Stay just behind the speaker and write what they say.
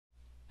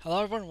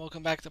Hello everyone,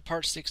 welcome back to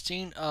part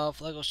 16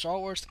 of LEGO Star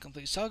Wars The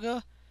Complete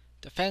Saga,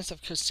 Defense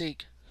of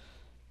Kashyyyk.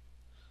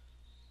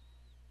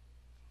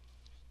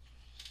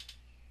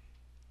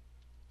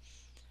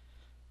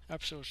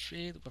 Episode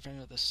 3, The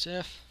Revenge of the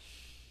Sith,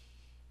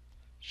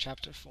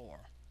 Chapter 4,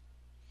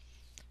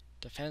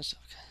 Defense of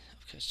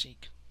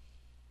Kashyyyk.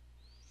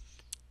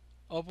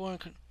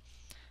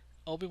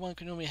 Obi-Wan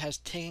Kenobi has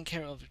taken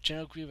care of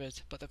General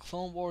Grievous, but the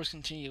Clone Wars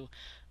continue.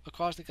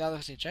 Across the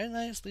galaxy, Jedi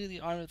Knights lead the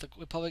army of the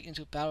Republic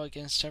into battle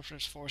against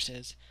Separatist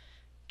forces.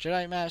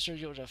 Jedi Master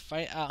Yoda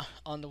fight out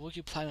on the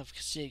Wookiee planet of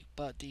Kashyyyk,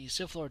 but the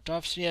Sith Lord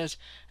Darth Sidious is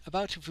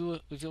about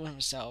to reveal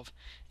himself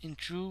and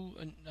drew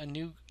a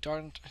new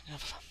darkness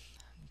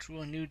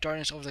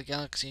over the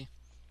galaxy.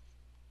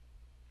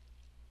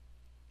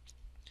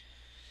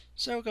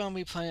 So we're going to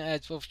be playing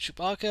as both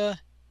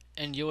Chewbacca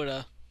and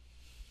Yoda.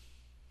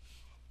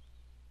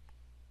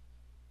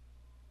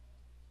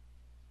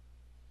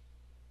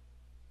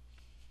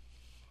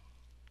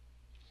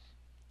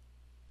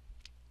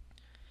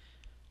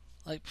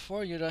 Like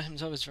before, Yoda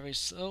himself is very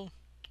slow,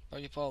 but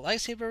if you pull a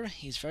lightsaber,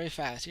 he's very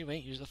fast. Anyway,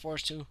 use the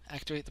Force to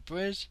activate the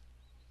bridge.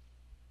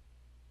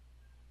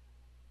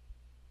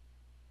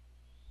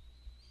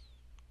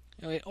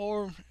 Anyway,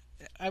 or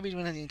I'll be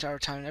doing it the entire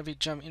time. Every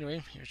jump,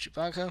 anyway, here's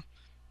Chewbacca,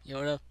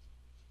 Yoda.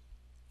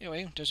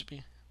 Anyway, there's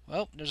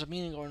a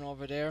meeting going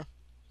over there.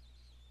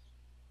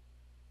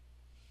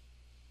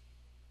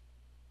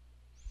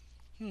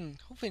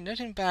 Hopefully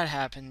nothing bad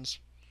happens.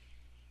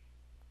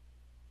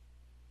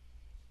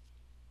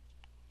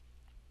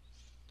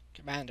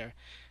 Commander,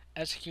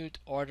 execute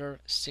Order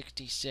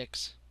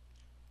 66.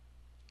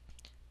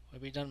 Will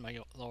be done, my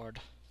lord.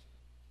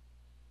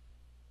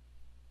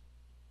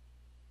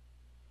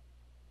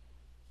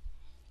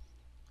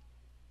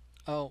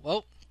 Oh,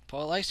 well,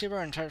 pull a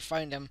lightsaber and try to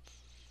find him.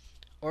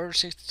 Order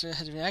 66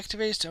 has been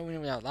activated, so we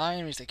without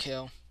lying is the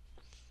kill.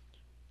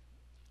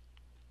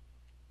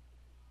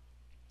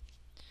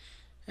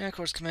 And of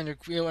course, Commander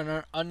Grievous and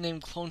our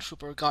unnamed clone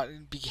trooper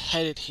got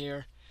beheaded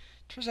here.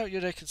 Turns out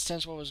Yoda could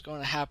sense what was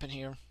going to happen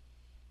here.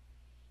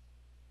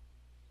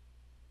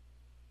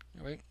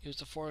 Alright, use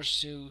the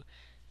Force to,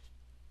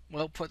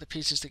 well, put the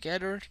pieces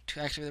together to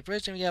activate the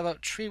bridge, and we have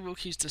about 3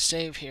 Wookiees to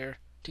save here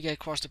to get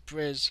across the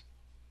bridge.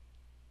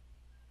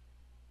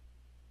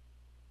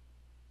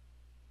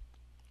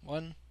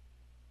 1,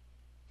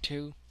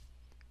 2,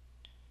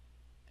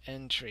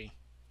 and 3.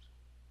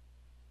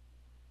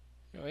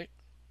 Alright.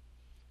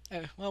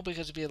 Well,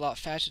 because it'd be a lot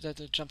faster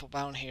to jump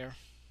around here.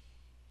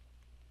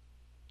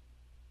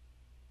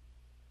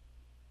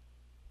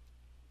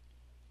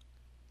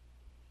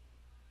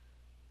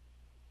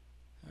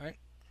 Alright.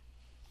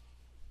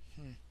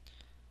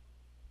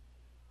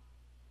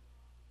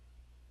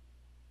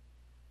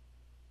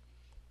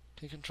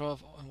 Take control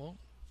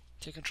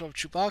of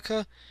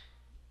Chewbacca.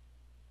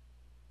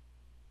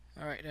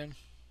 Alright then.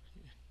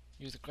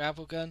 Use the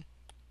grapple gun.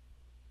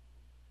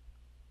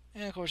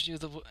 And of course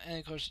use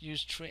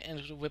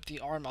and to whip the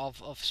arm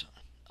of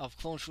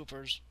clone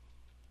troopers.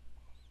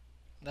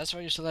 That's why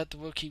you should let the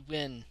Wookiee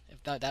win. If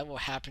not, that will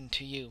happen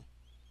to you.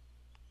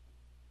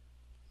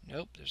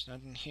 Nope, there's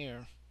nothing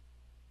here.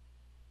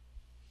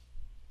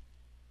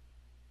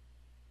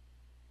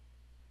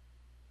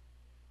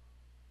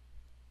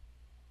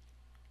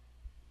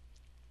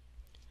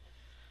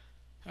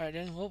 Alright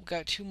then, well, we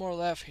got 2 more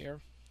left here.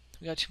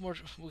 We got 2 more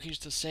Wookiees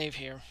to save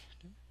here.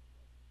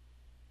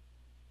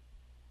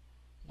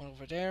 One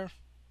over there.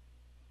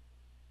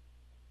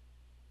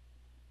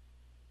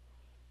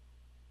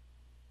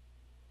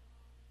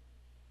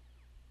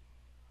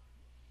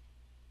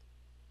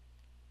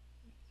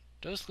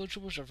 Those clone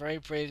troopers are very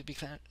brave to be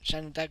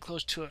standing that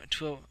close to a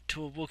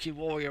Wookiee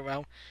warrior.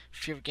 Well,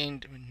 fear of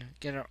getting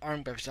our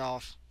arm ripped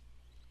off.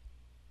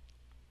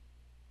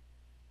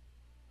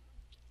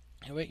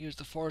 Anyway, use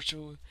the Force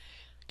to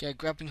get a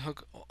grappling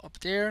hook up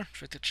there.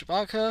 Trick the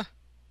Chewbacca.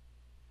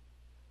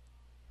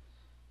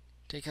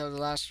 Take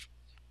out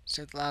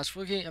save the last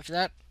Wookiee. After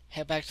that,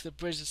 head back to the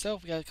bridge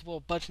itself. We got a couple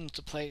of buttons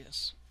to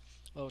place.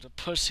 Well, to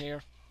push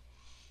here.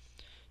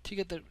 To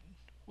get to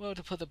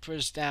put the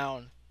bridge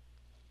down.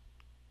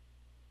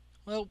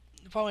 Well,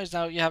 the problem is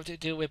now you have to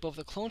deal with both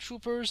the clone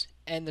troopers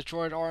and the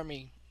droid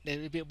army.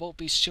 They will both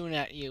be shooting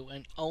at you,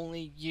 and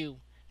only you,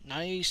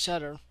 not each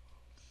other.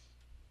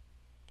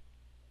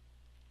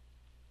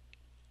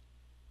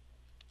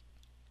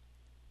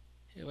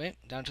 Anyway,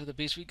 down to the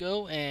beast we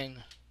go,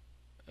 and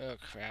oh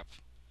crap.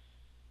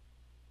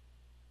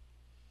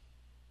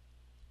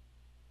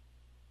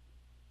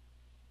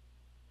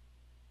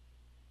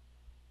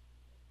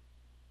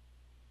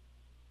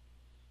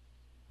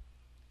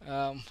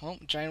 Well,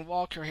 giant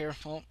walker here.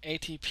 Well,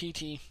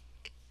 ATPT.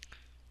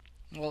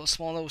 Well, a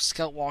small little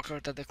scout walker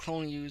that the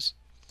clone use.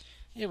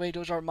 Anyway,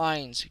 those are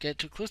mines. You get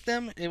too close to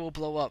them, they will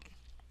blow up.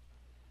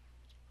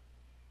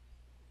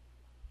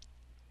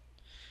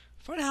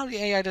 Funny how the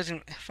AI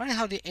doesn't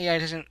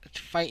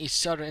fight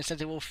each other. Instead,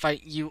 they will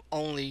fight you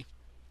only.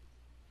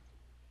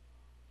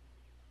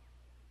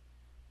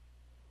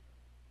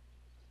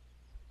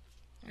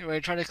 Anyway,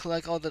 try to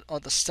collect all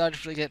the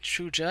studs to get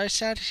true Jedi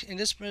stat in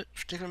this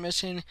particular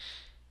mission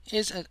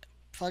is,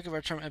 for lack of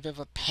a term, a bit of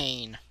a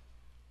pain.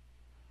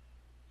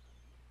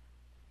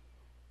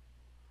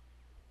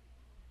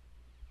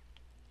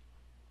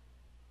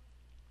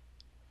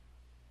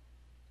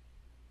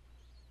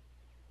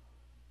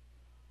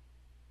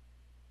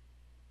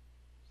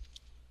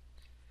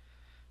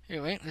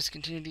 Anyway, let's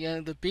continue the end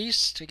of the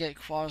beast to get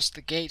across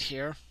the gate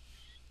here.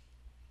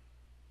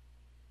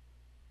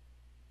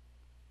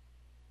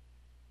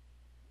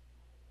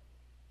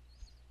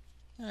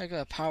 I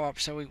got a power up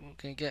so we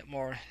can get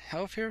more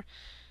health here.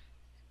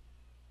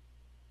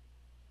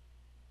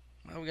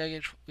 Well, we gotta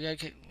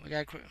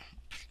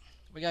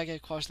get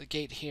across the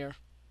gate here.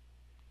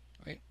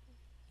 Right.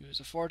 Use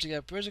the forward to get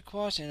a bridge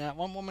across, and at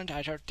one moment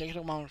I tried to take it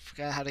along and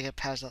forgot how to get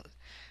past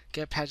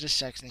this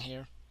section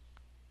here.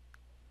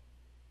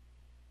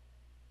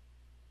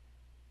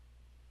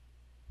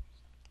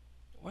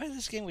 Why is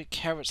this game with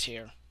carrots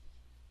here?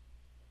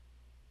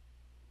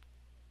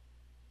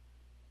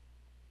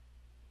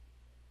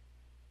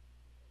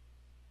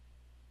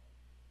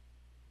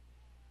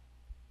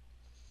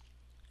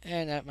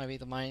 And that might be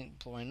the mine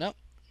blowing up.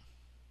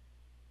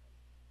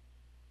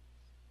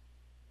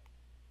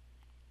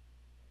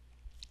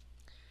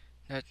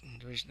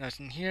 There's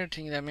nothing here.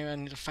 Thinking that maybe I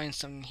need to find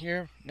something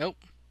here. Nope.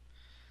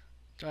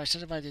 So I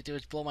said what I need to do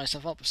is blow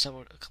myself up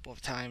a couple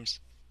of times.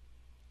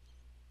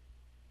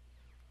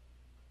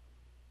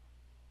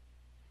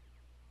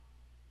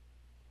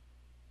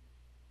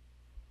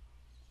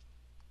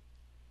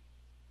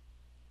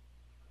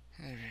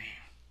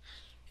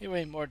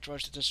 Anyway, more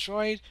droids are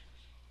destroyed.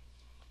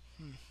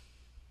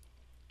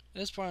 At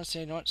this point, I'm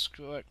saying, no,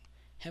 screw it.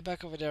 Head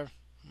back over there.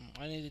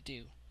 What I need to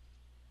do.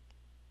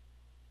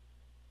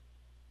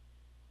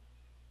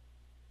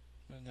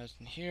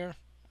 Nothing here.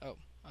 Oh,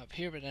 up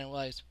here, but then I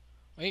realized,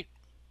 wait.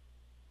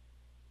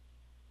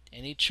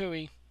 I need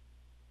Chewie.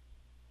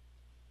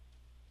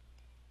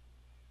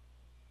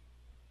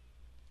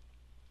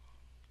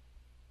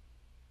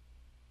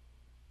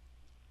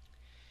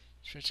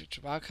 Switch to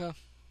Chewbacca.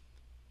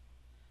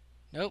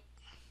 Nope.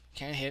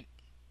 Can't hit.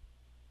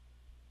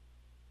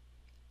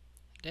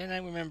 Then I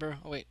remember,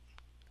 oh wait.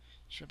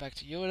 Switch back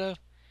to Yoda.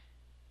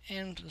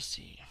 And let's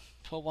see.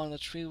 Pull one of the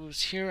tree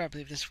roots here. I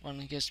believe this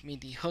one gives me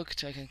the hook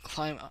so I can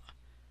climb up.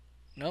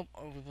 Nope,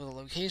 over the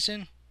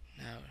location.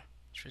 Now,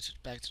 switch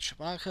it back to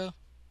Chewbacca.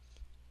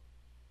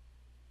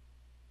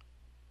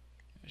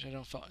 Which I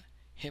don't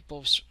hit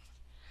both,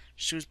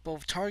 shoots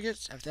both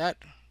targets. After that,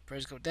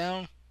 birds go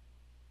down.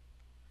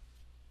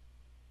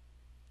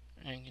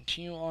 And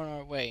continue on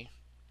our way.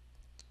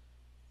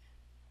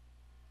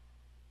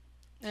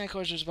 And of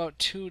course, there's about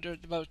two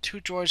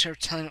droids here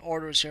telling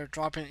orders here,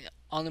 dropping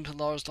unlimited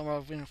levels number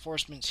of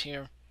reinforcements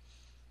here.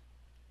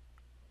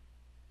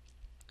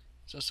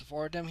 Just to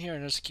forward them here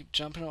and just keep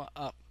jumping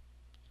up.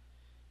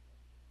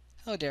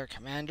 Hello there,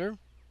 Commander.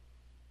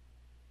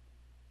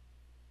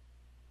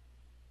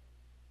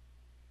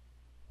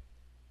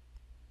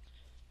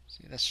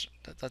 See, that's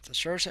the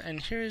source, and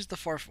here is the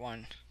fourth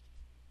one.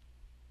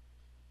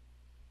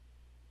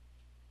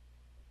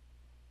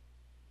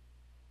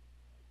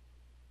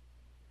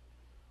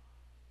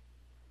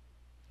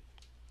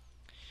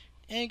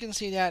 And you can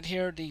see that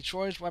here, the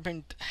droid's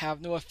weapon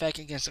have no effect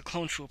against the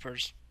clone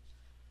troopers.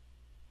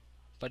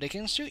 But they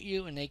can shoot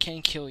you and they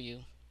can kill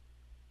you.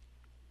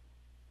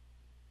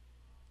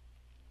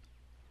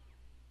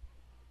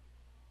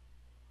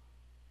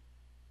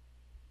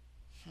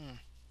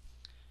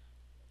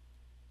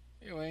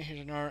 Anyway,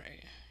 here's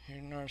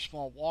another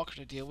small walker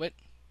to deal with.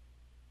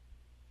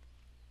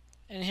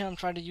 And here I'm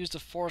trying to use the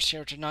force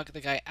here to knock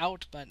the guy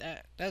out, but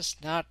that's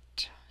not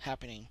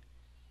happening.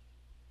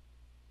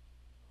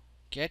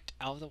 Get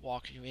out of the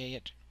walker, you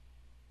idiot.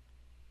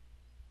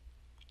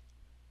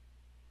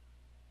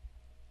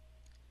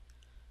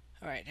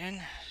 Alright,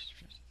 then.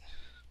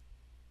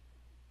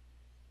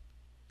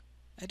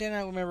 I did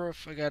not remember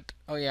if I got.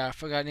 Oh, yeah, I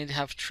forgot I need to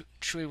have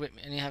Chewie with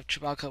me. I need to have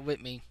Chewbacca with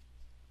me.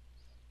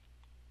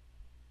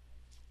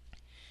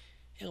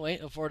 Anyway,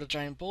 avoid the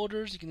giant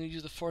boulders. You can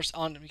use the force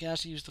on them. You can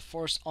actually use the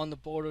force on the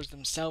boulders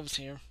themselves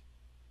here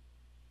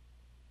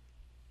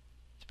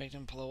to make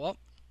them blow up.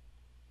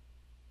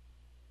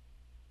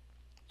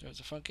 There's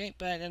the front gate,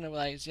 but then I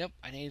realized, yep,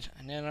 I need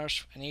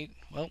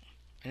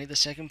the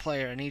second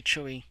player. I need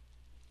Chewie.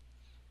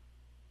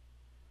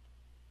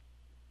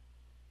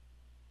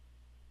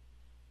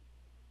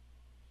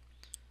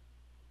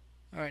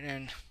 Alright,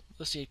 then,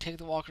 let's see, take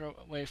the walker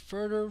away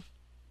further.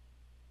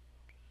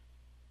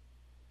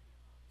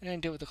 And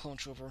then deal with the clone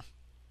trooper.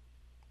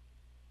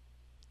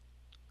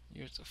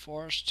 Use the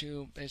force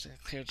to basically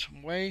clear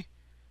some way.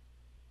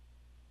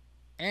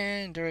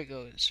 And there it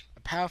goes. A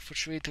path for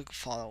Chewie to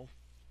follow.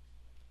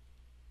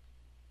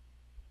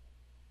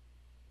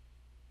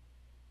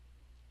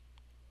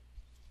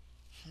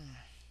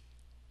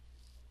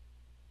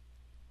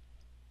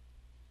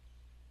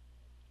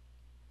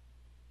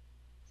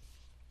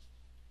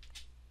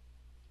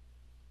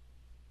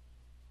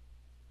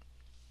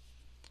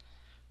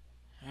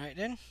 Alright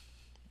then.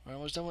 We're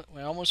almost done.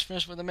 We're almost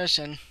finished with the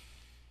mission.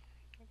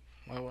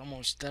 Well, we're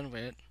almost done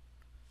with it.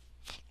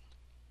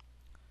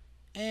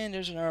 And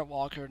there's another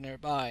walker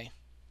nearby.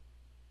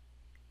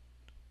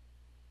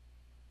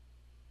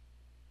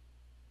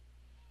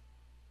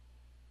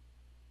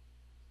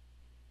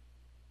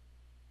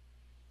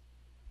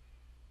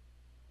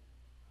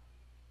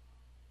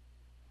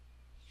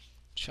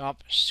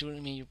 Stop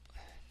shooting me.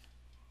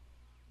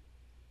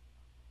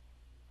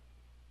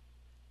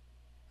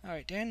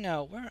 Alright, Dan,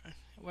 now, where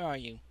are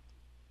you?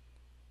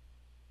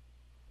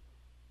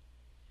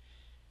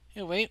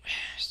 Hey, wait.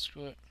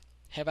 Screw it.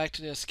 Head back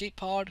to the escape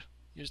pod.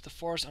 Use the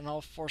force on all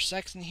 4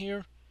 sects in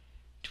here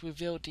to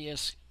reveal the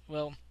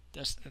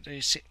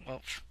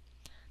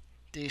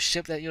the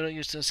ship that you'll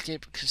use to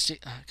escape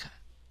escape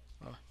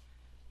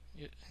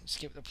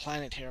the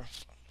planet here.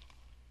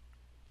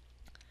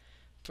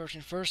 First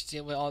and first,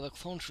 deal with all the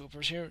clone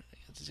troopers here.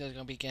 These guys are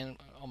gonna be getting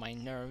on my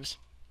nerves.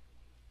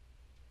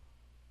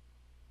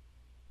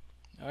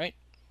 Alright.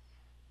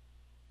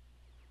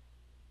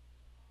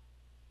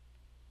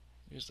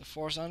 Use the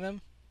force on them.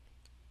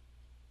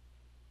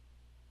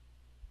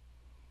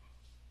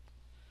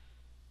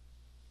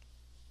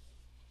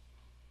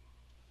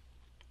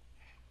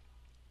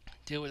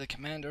 Deal with the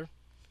commander.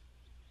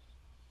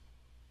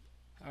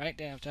 Alright,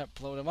 then after that,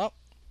 blow them up.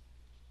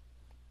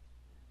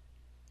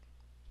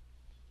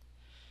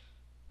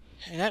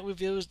 And that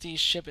reveals the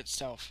ship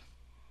itself.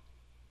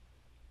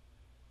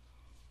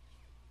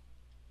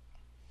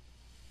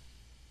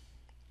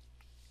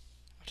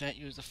 After that,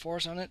 use the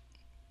force on it.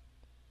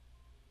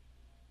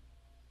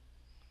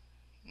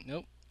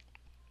 Nope.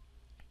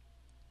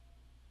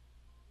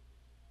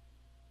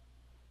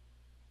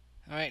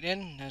 Alright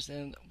then,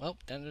 then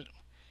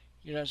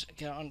you guys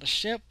get on the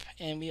ship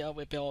and meet up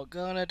with Bill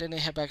Gunna, then they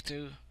head back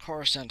to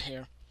Coruscant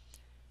here.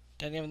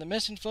 Then the end of the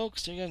mission,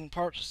 folks. See you guys in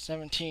part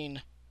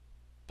 17.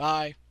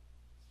 Bye.